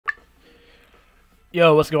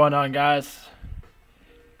Yo, what's going on, guys?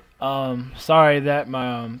 Sorry that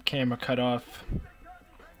my camera cut off.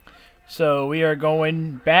 So we are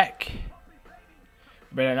going back.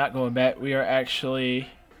 But not going back. We are actually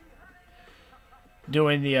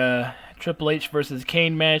doing the Triple H versus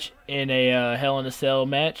Kane match in a Hell in a Cell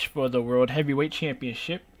match for the World Heavyweight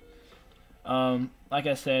Championship. Like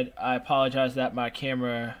I said, I apologize that my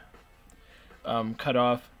camera cut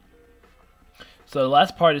off. So the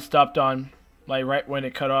last part is stopped on. Like right when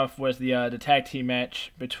it cut off was the tag team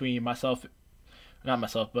match between Kane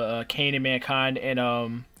and Mankind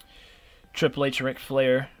and Triple H and Ric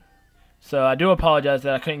Flair. So I do apologize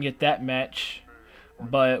that I couldn't get that match,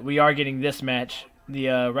 but we are getting this match, the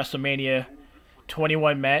WrestleMania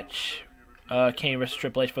 21 match, Kane versus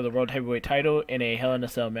Triple H for the World Heavyweight title in a Hell in a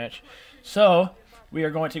Cell match. So we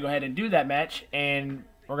are going to go ahead and do that match, and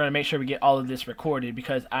we're going to make sure we get all of this recorded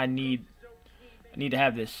because I need to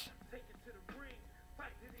have this.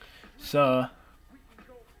 So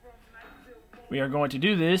we are going to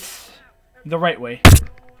do this the right way.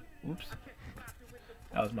 Oops.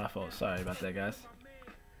 That was my fault. Sorry about that, guys.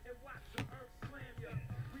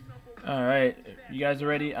 Alright. You guys are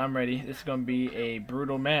ready? I'm ready. This is going to be a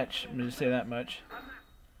brutal match. I'm going to say that much.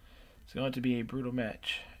 It's going to be a brutal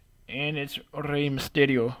match. And it's Rey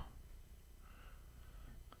Mysterio.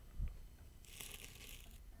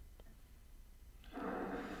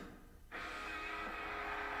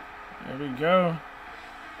 There we go.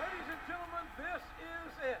 Ladies and gentlemen, this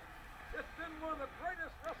is it. It's been one of the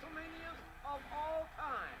greatest WrestleManias of all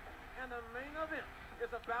time. And the main event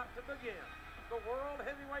is about to begin. The World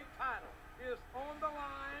Heavyweight title is on the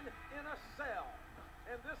line in a cell.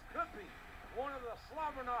 And this could be one of the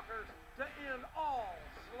slobber knockers to end all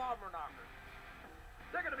slobber knockers.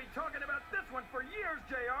 They're going to be talking about this one for years,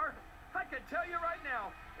 JR. I can tell you right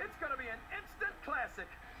now, it's going to be an instant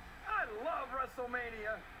classic. I love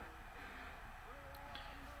WrestleMania.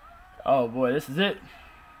 Oh boy, this is it.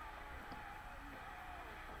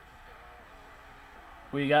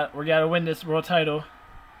 We gotta win this world title.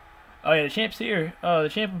 Oh yeah, the champ's here. The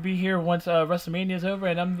champ will be here once WrestleMania is over,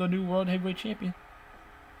 and I'm the new world heavyweight champion.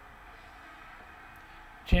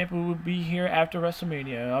 Champ will be here after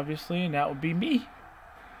WrestleMania, obviously, and that will be me.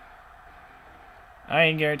 I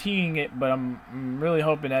ain't guaranteeing it, but I'm really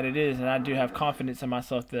hoping that it is, and I do have confidence in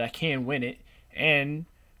myself that I can win it. And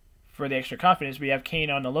for the extra confidence, we have Kane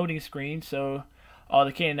on the loading screen, so all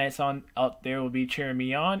the Canaanites out there will be cheering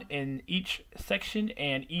me on in each section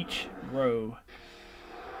and each row.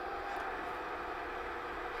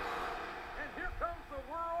 And here comes the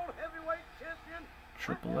World Heavyweight Champion,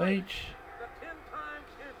 Triple H. The 10-time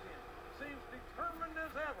champion seems determined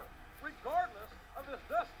as ever, regardless of his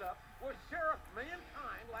dust-up with Sheriff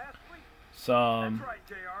Mankind last week. So That's right,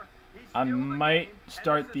 JR. He's I still in the might game, and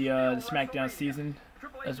start this the is still SmackDown WrestleMania. season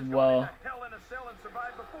Triple H as has gone well. into Hell in a Cell and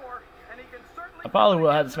survived before, and he can certainly I probably do it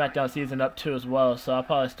will have the again SmackDown season up too as well, so I'll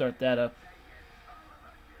probably start that up.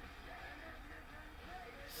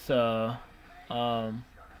 So,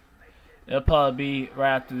 it'll probably be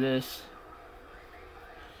right after this.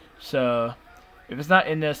 So, if it's not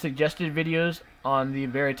in the suggested videos on the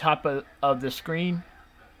very top of the screen,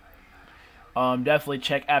 definitely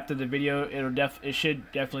check after the video. It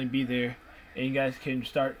should definitely be there, and you guys can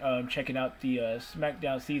start checking out the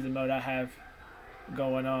SmackDown season mode I have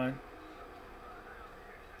going on.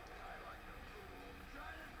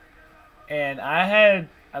 And I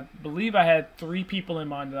believe I had 3 people in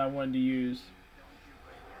mind that I wanted to use.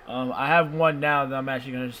 I have one now that I'm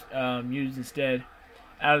actually going to use instead.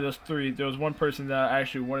 Out of those 3, there was one person that I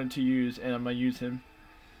actually wanted to use, and I'm going to use him.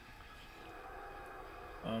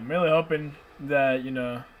 I'm really hoping that, you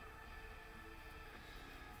know,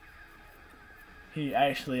 he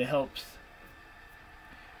actually helps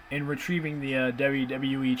in retrieving the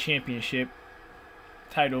WWE Championship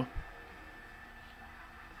title.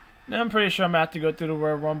 Now I'm pretty sure I'm going to have to go through the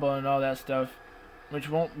Royal Rumble and all that stuff, which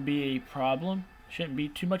won't be a problem. Shouldn't be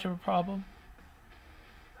too much of a problem.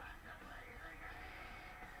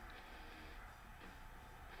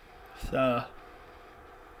 So,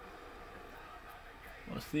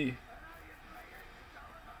 we'll see.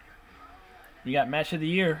 We got match of the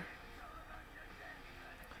year.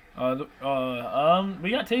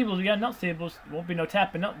 We got tables. We got announce tables. Won't be no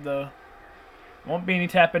tapping up though. Won't be any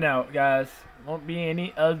tapping out, guys. Won't be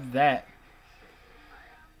any of that.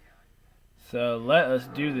 So let us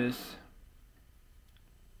do this.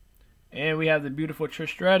 And we have the beautiful Trish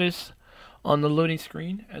Stratus on the loading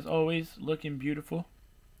screen, as always, looking beautiful.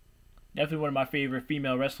 Definitely one of my favorite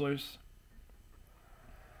female wrestlers.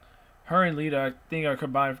 Her and Lita, I think, are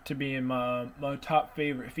combined to being my top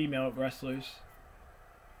favorite female wrestlers.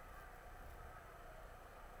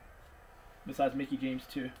 Besides Mickey James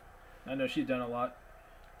too. I know she's done a lot.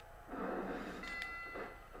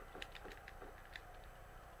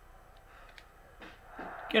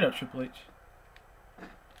 Get up, Triple H.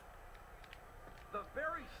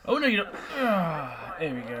 Oh no, you don't.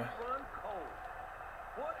 There we go.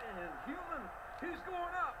 What an inhuman! He's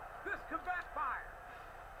going up. This could backfire.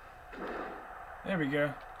 There we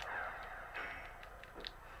go.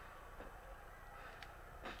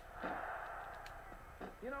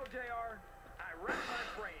 You know, JR, I read my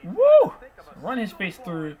phrase. Woo! Run his face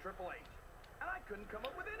through. Triple H, and I couldn't come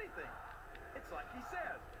up with anything. It's like he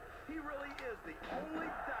says. He really is the only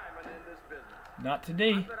diamond in this business. Not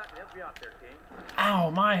today. I bet I can help you out there, King.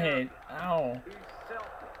 Ow, my head. Ow. He's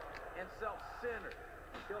selfish and self-centered.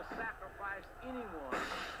 He'll sacrifice anyone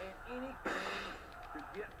and anything to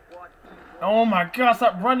get what he wants. Oh my God!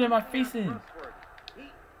 Stop running my face in. Alright,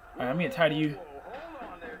 I'm getting tired of you.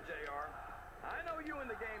 Hold on there, JR. I know you in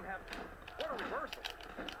the game have what a reversal.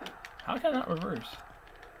 How can I not reverse?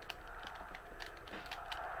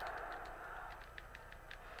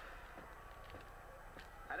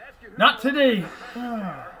 Not today.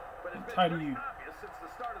 I'm tired of you. Obvious since the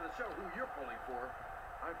start of the show who you're pulling for.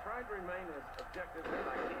 I'm trying to remain as objective as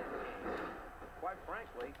I can, King. Quite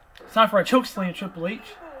frankly, It's time for a choke slam, Triple H.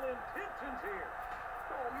 evil intentions here.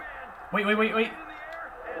 Oh man. Wait. In the air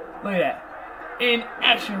and Look at that. In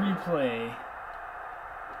action replay. these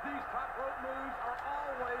top rope moves are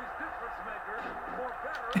always difference makers for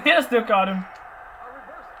better. Yeah, still caught him. A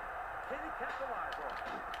reversal. Can he capitalize on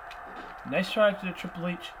it? Nice try to the Triple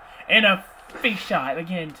H. And a face shot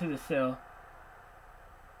again to the cell.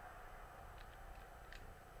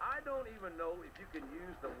 I don't even know if you can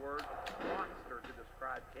use the word monster to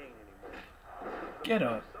describe Kane anymore. Get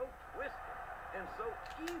up. So twisted and so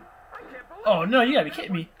evil. I can't believe Oh no, you gotta be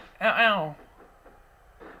kidding me. Ow, ow.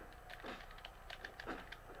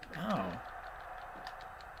 Ow.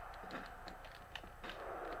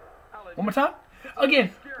 One more time.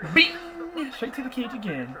 Again. Bing! Straight to the cage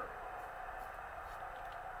again.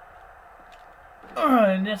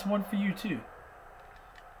 And that's one for you too.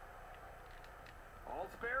 All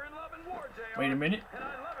spare in love and war, JR. Wait a minute. And I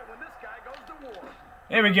love it when this guy goes to war.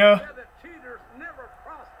 There we go. Yeah, the cheaters never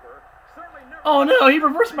prosper. Certainly never. Oh no, he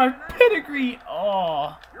reversed my pedigree.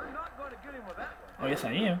 Oh. You're not going to get him with that one. Oh yes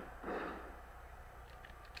I am.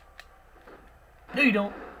 No you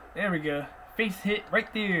don't. There we go. Face hit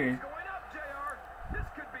right there. Going up, JR. This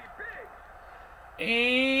could be big.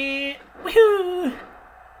 And woohoo!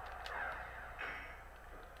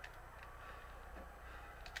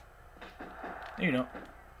 No you don't.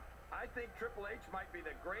 I think Triple H might be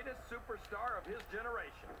the greatest superstar of his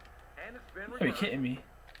generation. And it's been You gotta be reversed. kidding me.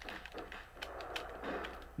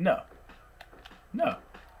 No. No.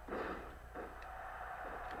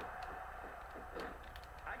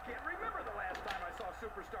 I can't remember the last time I saw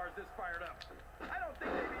superstars this fired up. I don't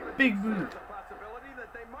think they've even Big considered move. the possibility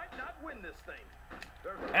that they might not win this thing.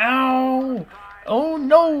 There's a Ow! Oh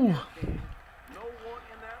no! no one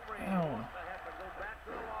in that ring Ow. wants to have to go back to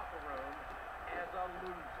the locker room as a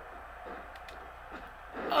loser.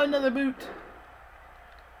 Oh, another boot.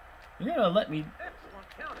 You're gonna let me. Excellent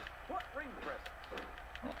counter. What ring press?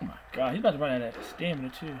 Oh my God, he's about to run out of stamina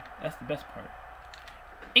too. That's the best part.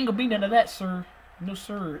 Ain't gonna be none of that, sir. No,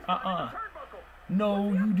 sir. Turnbuckle.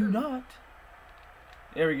 No, you do not.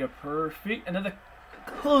 There we go. Perfect. Another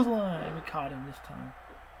clothesline. We caught him this time.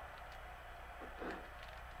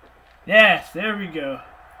 Yes, there we go.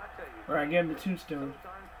 I tell you, Alright, give him the tombstone.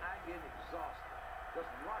 sometimes I get exhausted just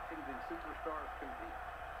watching these superstars compete.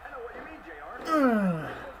 I know what you mean, JR.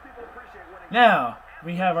 Most people appreciate winning. Now,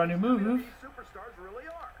 we have our new move. These superstars really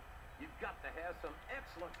are. You've got to have some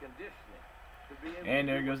excellent conditioning to be able And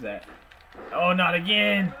to there goes that. Oh, not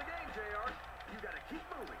again. the game, JR. You got to keep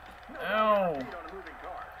moving. No Ow. guarantee on a moving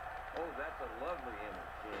car. Oh, that's a lovely image,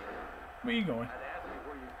 King. Where you going? I'd ask you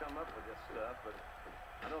where you come up with this stuff, but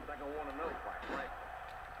I don't think I want to know, quite frankly.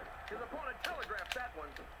 His opponent telegraphed that one.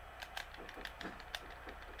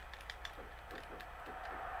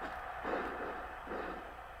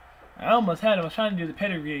 I almost had him. I was trying to do the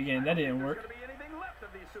pedigree again. That didn't work. There's going to be anything left of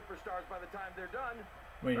these superstars by the time they're done.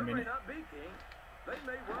 Wait a There minute. may not be, King. They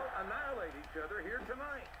may well annihilate each other here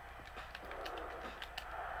tonight.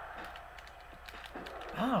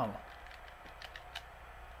 Ow.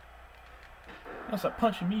 Don't stop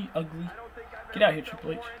punching me, ugly. I don't think I've Get out ever here, felt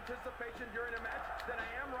Triple H. more anticipation during a match than I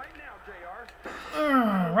am right now,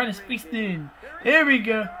 JR. Right his face in. There we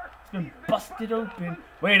go. It's been busted open.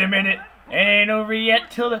 Wait a minute. It ain't over yet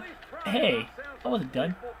till the... Hey, I wasn't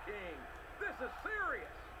done. This is serious.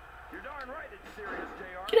 You're darn right it's serious,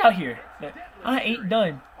 JR. Get out here. It's deadly I ain't serious.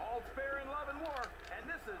 done. All's fair in love and war, and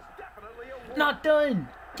this is definitely a Not done.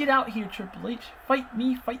 Get out here, Triple H. Fight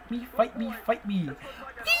me, fight me, fight me, fight me.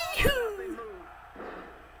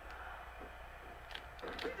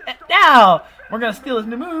 Now, we're going to steal his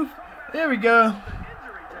new move. There we go.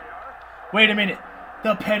 Wait a minute.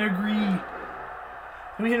 The pedigree.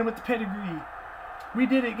 We hit him with the pedigree. We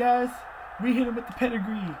did it, guys. We hit him with the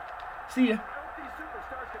pedigree. See ya.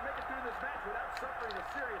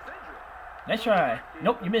 Nice try.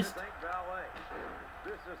 Nope, you missed.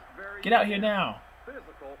 Get out here now.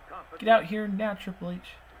 Get out here now, Triple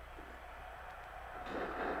H.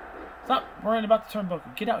 Stop worrying about the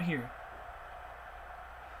turnbuckle. Get out here.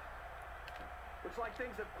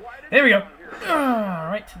 There we go.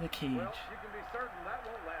 Right to the cage. Well, you can be certain that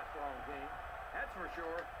won't last long, King. That's for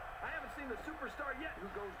sure. I haven't seen the superstar yet who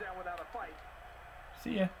goes down without a fight.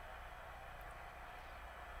 See ya.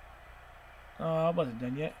 I wasn't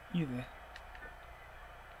done yet either.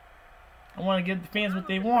 I want to give the fans what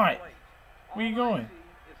they want. Where you going?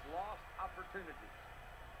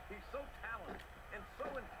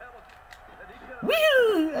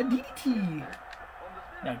 Woo! A DDT.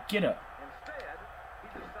 Now get up.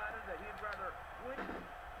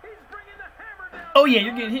 Oh yeah,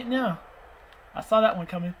 you're getting hit now. I saw that one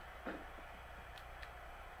coming.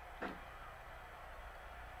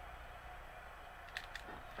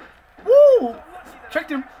 Woo!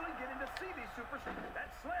 Tricked him.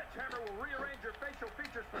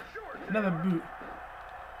 Another boot.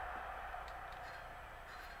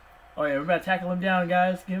 Oh yeah, we're about to tackle him down,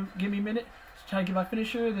 guys. Give me a minute. Just try to get my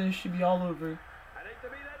finisher, then it should be all over. I'd hate to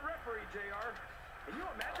be that referee, JR. Can you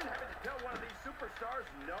imagine having to tell one of these superstars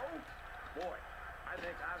no? Boy, I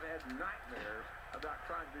think I've had nightmares about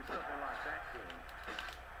trying to do something like that to him.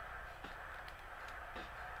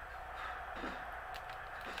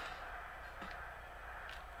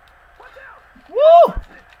 Watch out! Woo!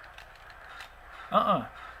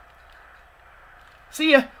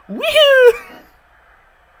 See ya! Woohoo!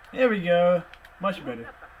 There we go. Much better.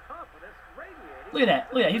 Look at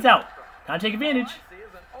that. Look at that. He's out. Time to take advantage.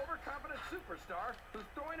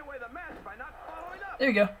 There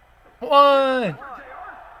we go. 1,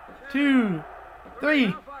 2,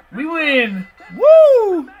 3. We win.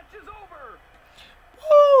 Woo!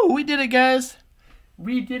 Woo! We did it, guys.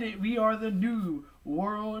 We did it. We are the new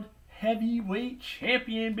World Heavyweight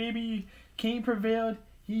Champion, baby. Kane prevailed.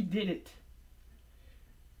 He did it.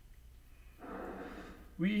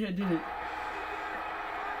 We did it.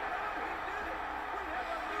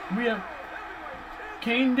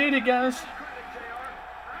 Kane did it, guys.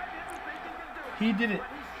 He did it.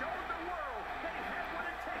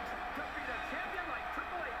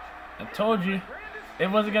 I told you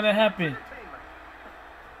it wasn't gonna happen.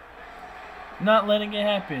 Not letting it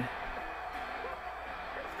happen.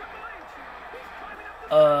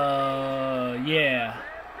 Yeah.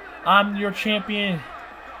 I'm your champion.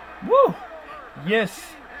 Woo!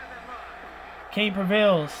 Yes. Kane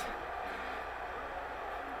prevails.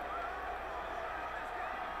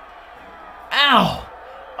 Ow!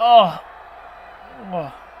 Oh.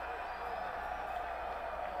 Oh.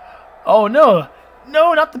 Oh no.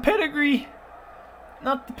 No, not the pedigree.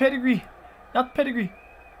 Not the pedigree. Not the pedigree.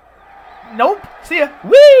 Nope. See ya.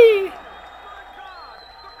 Whee!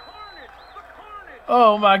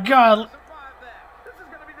 Oh my god. This is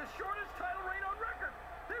going to be the shortest title reign on record.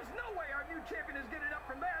 There's no way our new champion is getting up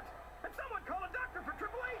from that. And someone call a doctor for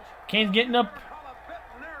Triple H. Kane's getting up.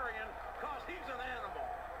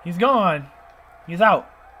 He's gone. He's out.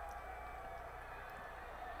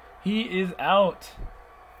 He is out.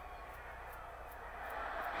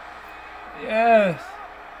 Yes.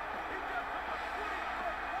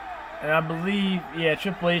 And I believe, yeah,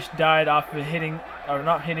 Triple H died off of hitting, or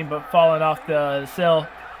not hitting, but falling off the cell.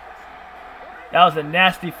 That was a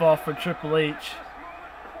nasty fall for Triple H.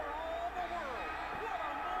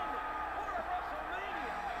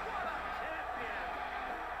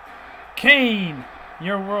 Kane,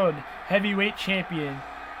 your World Heavyweight Champion.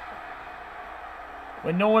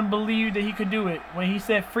 When no one believed that he could do it. When he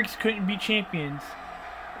said freaks couldn't be champions.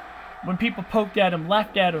 When people poked at him,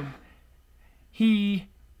 laughed at him. He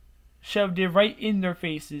shoved it right in their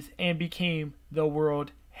faces and became the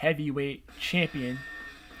World Heavyweight Champion.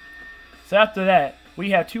 So after that, we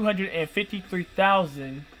have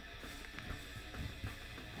 253,000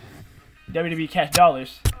 WWE cash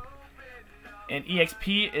dollars. And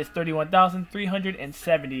EXP is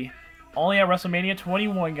 31,370. Only at WrestleMania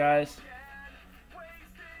 21, guys.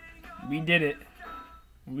 We did it.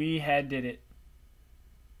 We did it.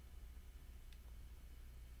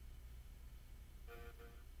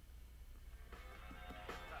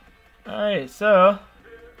 Alright, so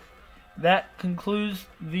that concludes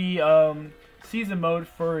the season mode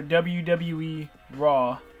for WWE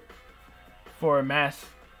Raw for Masked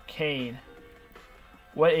Kane.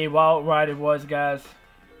 What a wild ride it was, guys.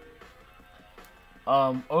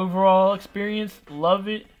 Overall experience, love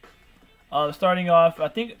it. Starting off, I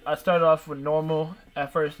think I started off with normal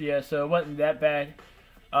at first, yeah, so it wasn't that bad.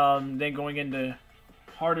 Then going into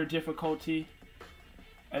harder difficulty,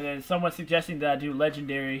 and then someone suggesting that I do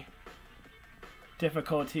legendary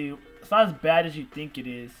difficulty. It's not as bad as you think it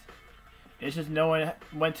is. It's just knowing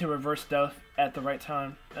when to reverse stuff at the right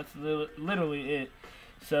time. That's literally it.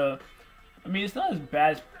 So, I mean, it's not as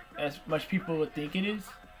bad as much people would think it is.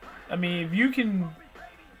 I mean, if you can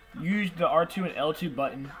use the R2 and L2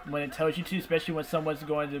 button when it tells you to, especially when someone's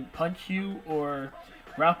going to punch you or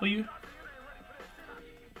grapple you.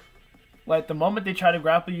 Like, the moment they try to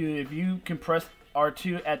grapple you, if you can press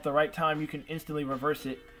R2 at the right time, you can instantly reverse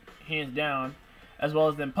it, hands down. As well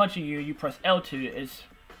as them punching you, you press L2. It's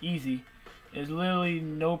easy. There's literally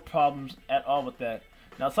no problems at all with that.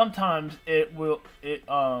 Now, sometimes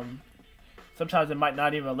sometimes it might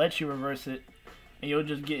not even let you reverse it, and you'll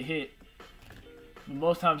just get hit. But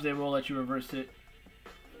most times they will let you reverse it,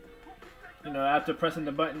 you know, after pressing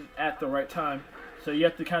the button at the right time. So you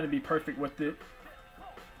have to kind of be perfect with it.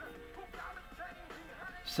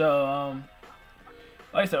 So,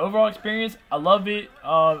 like I said, overall experience, I love it.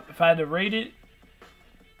 If I had to rate it,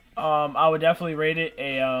 I would definitely rate it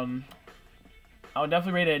a 9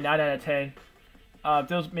 out of 10. If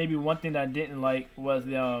there was maybe one thing that I didn't like was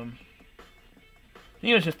the I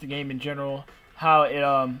think it was just the game in general, how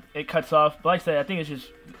it cuts off. But like I said, I think it's just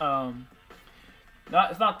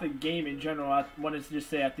it's not the game in general. I wanted to just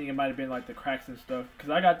say I think it might have been like the cracks and stuff,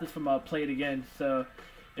 because I got this from Play It Again. So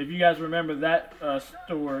if you guys remember that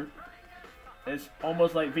store, it's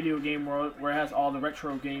almost like Video Game World, where it has all the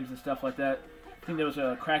retro games and stuff like that. I think there was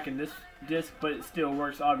a crack in this disc, but it still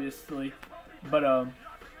works, obviously. But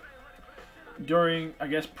during, I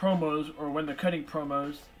guess, promos, or when they're cutting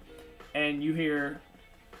promos, and you hear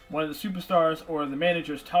one of the superstars or the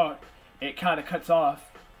managers talk, it kind of cuts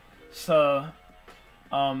off. So,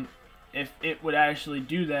 if it would actually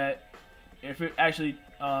do that, if it actually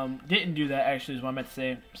didn't do that, actually is what I meant to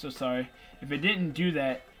say. I'm so sorry. If it didn't do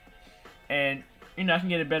that, and you know, I can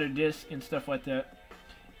get a better disc and stuff like that.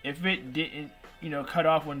 If it didn't, you know, cut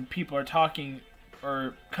off when people are talking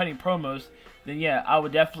or cutting promos, then yeah, I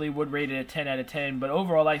would definitely rate it a 10 out of 10. But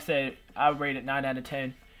overall, like I said, I would rate it 9 out of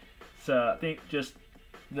 10. So I think just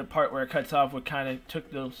the part where it cuts off would kind of took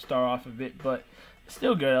the star off of it, but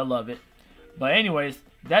still good. I love it. But anyways,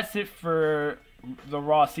 that's it for the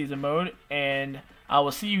Raw season mode, and I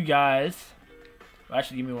will see you guys. Well,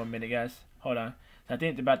 actually, give me 1 minute, guys. Hold on. I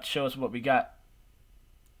think they're about to show us what we got.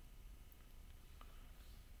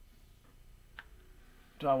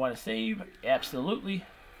 Do I want to save? Absolutely.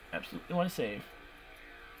 Absolutely want to save.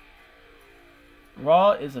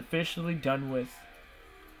 Raw is officially done with.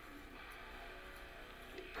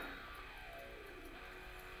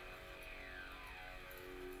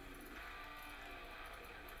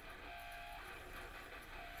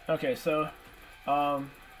 Okay, so like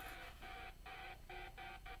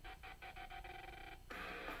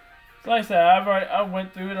I said, I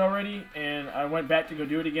went through it already, and I went back to go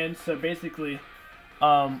do it again. So basically,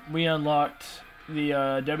 we unlocked the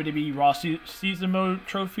WWE Raw Season Mode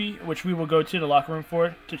trophy, which we will go to the locker room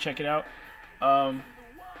for to check it out. We're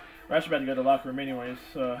actually about to go to the locker room anyways,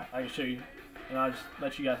 so I can show you, and I'll just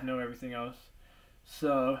let you guys know everything else.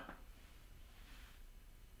 So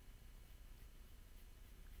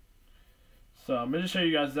I'm going to show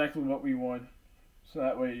you guys exactly what we won, so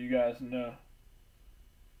that way you guys know.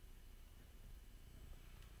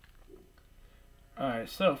 Alright,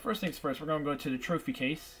 so first things first, we're going to go to the trophy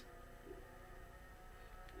case.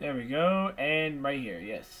 There we go, and right here,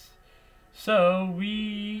 yes. So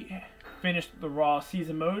we finished the Raw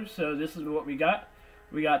Season mode, so this is what we got.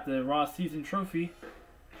 We got the Raw Season trophy,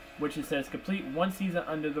 which it says complete 1 season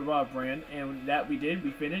under the Raw brand, and that we did,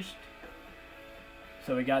 we finished.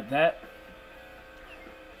 So we got that.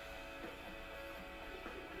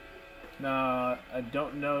 Now, I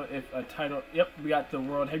don't know if a title... Yep, we got the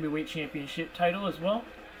World Heavyweight Championship title as well.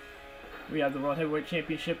 We have the World Heavyweight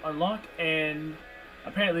Championship unlocked, and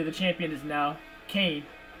apparently the champion is now Kane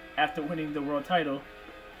after winning the world title.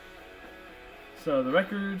 So the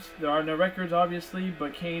records, there are no records obviously,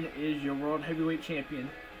 but Kane is your World Heavyweight Champion.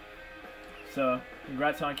 So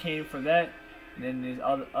congrats on Kane for that. And then these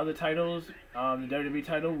other titles, the WWE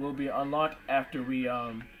title will be unlocked after we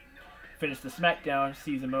finish the SmackDown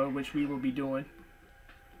season mode, which we will be doing.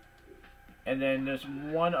 And then there's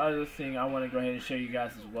one other thing I want to go ahead and show you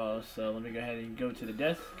guys as well. So let me go ahead and go to the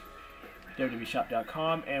desk,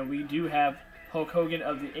 WWEshop.com, and we do have Hulk Hogan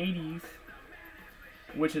of the 80s,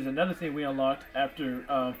 which is another thing we unlocked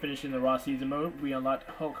after finishing the Raw season mode. We unlocked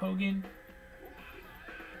Hulk Hogan.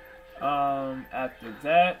 After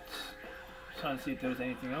that, trying to see if there was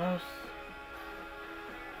anything else.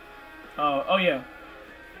 Oh yeah.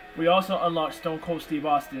 We also unlocked Stone Cold Steve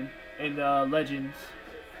Austin in the Legends.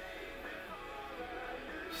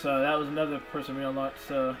 So that was another person we unlocked.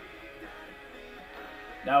 So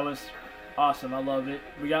that was awesome. I love it.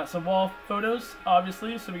 We got some wall photos,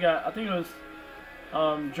 obviously. So we got, I think it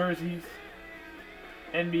was jerseys,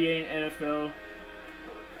 NBA and NFL.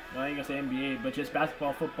 No, I ain't gonna say NBA, but just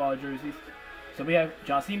basketball, football jerseys. So we have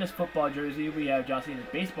John Cena's football jersey. We have John Cena's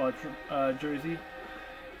baseball jersey.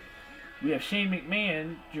 We have Shane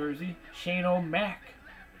McMahon jersey. Shane O'Mac.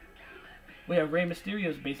 We have Rey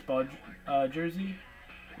Mysterio's baseball jersey.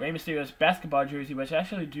 Rey Mysterio's basketball jersey, which I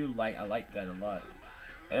actually do like. I like that a lot.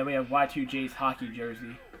 And then we have Y2J's hockey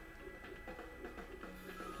jersey.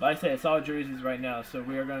 Like I said, it's all jerseys right now. So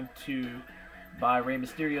we are going to buy Rey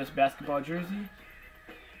Mysterio's basketball jersey.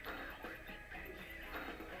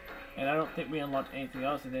 And I don't think we unlocked anything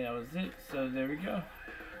else. And then that was it. So there we go.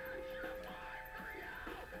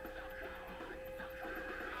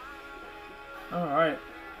 Alright.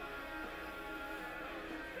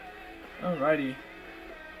 Alrighty.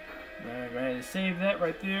 Alright, go ahead and save that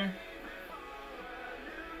right there.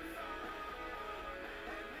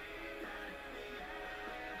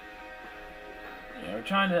 Yeah, we're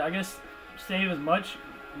trying to, I guess, save as much,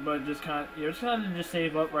 but just kind of, we're trying to just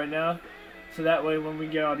save up right now. So that way when we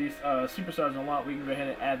get all these superstars unlocked, we can go ahead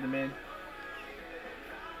and add them in.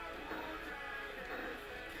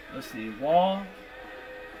 Let's see, wall.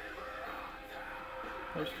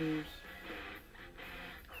 Posters.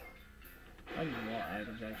 I need wall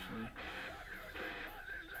items actually.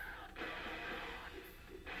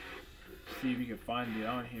 See if we can find it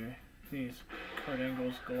on here. I think it's Kurt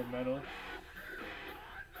Angle's gold medal.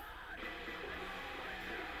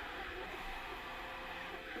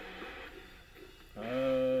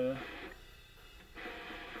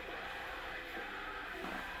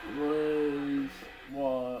 Was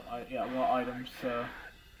wall, yeah, wall items. So.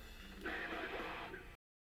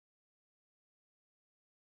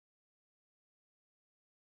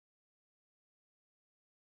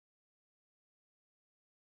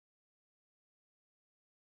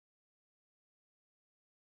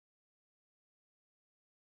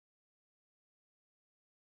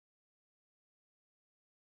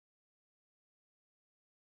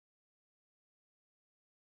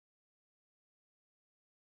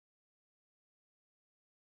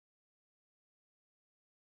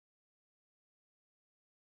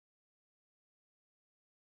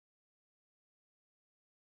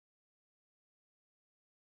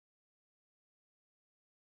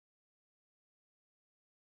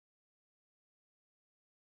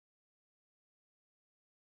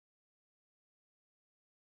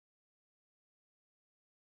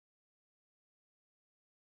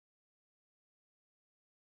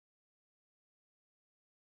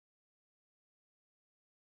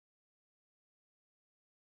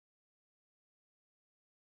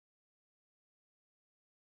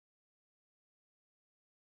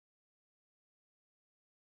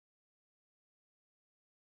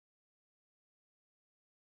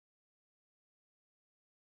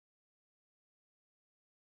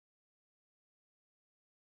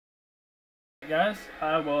 Guys,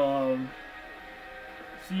 I will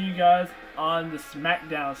see you guys on the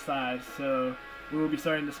SmackDown side. So we will be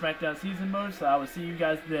starting the SmackDown season mode, so I will see you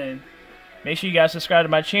guys then. Make sure you guys subscribe to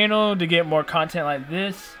my channel to get more content like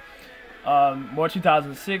this. More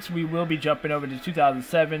 2006. We will be jumping over to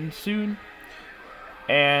 2007 soon.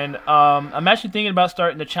 And I'm actually thinking about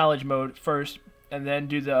starting the challenge mode first and then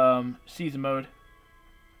do the season mode.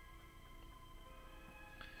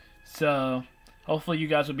 So hopefully you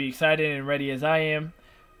guys will be excited and ready as I am.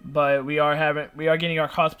 But we are getting our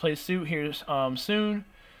cosplay suit here soon.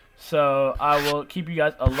 So I will keep you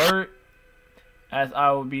guys alert as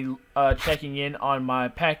I will be checking in on my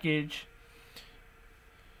package.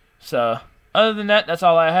 So other than that, that's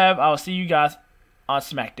all I have. I'll see you guys on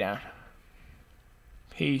SmackDown.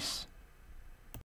 Peace.